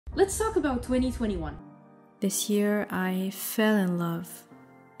Let's talk about 2021. This year I fell in love,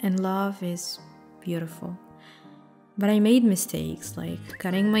 and love is beautiful. But I made mistakes like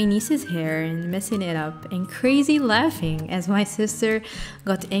cutting my niece's hair and messing it up and crazy laughing as my sister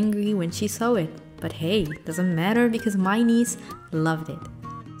got angry when she saw it. But hey, doesn't matter because my niece loved it.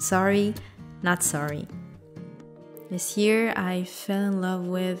 Sorry, not sorry. This year I fell in love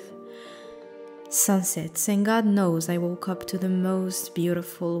with sunsets, and God knows I woke up to the most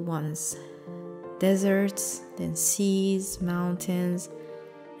beautiful ones. Deserts, then seas, mountains,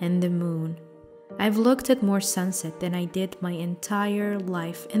 and the moon. I've looked at more sunset than I did my entire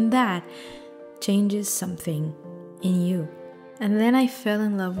life, and that changes something in you. And then I fell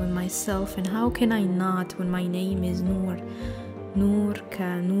in love with myself, and how can I not when my name is Nour? Nour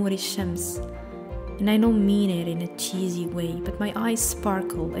ka Nour shams. And I don't mean it in a cheesy way, but my eyes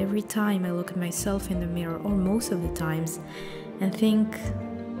sparkle every time I look at myself in the mirror, or most of the times, and think,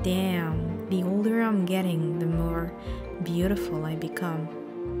 damn, the older I'm getting, the more beautiful I become.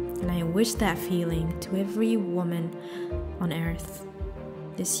 And I wish that feeling to every woman on earth.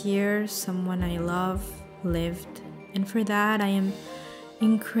 This year, someone I love lived, and for that I am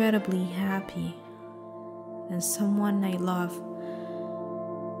incredibly happy. And someone I love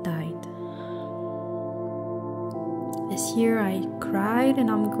died. This year I cried,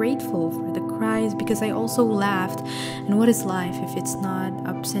 and I'm grateful for the cries because I also laughed. And what is life if it's not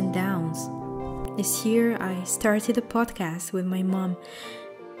ups and downs? This year I started a podcast with my mom,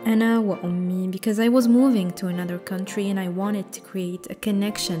 Ana wa Ummi, because I was moving to another country and I wanted to create a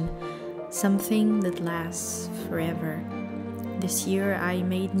connection, something that lasts forever. This year I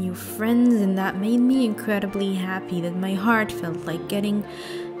made new friends, and that made me incredibly happy that my heart felt like getting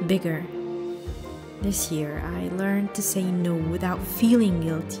bigger. This year I learned to say no without feeling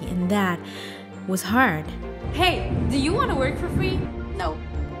guilty, and that was hard. Hey, do you want to work for free? No.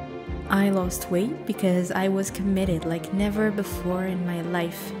 I lost weight because I was committed like never before in my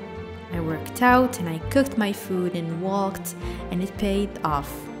life. I worked out and I cooked my food and walked, and it paid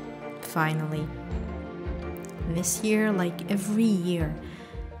off, finally. And this year, like every year,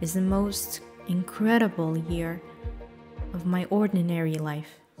 is the most incredible year of my ordinary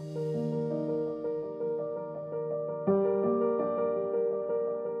life.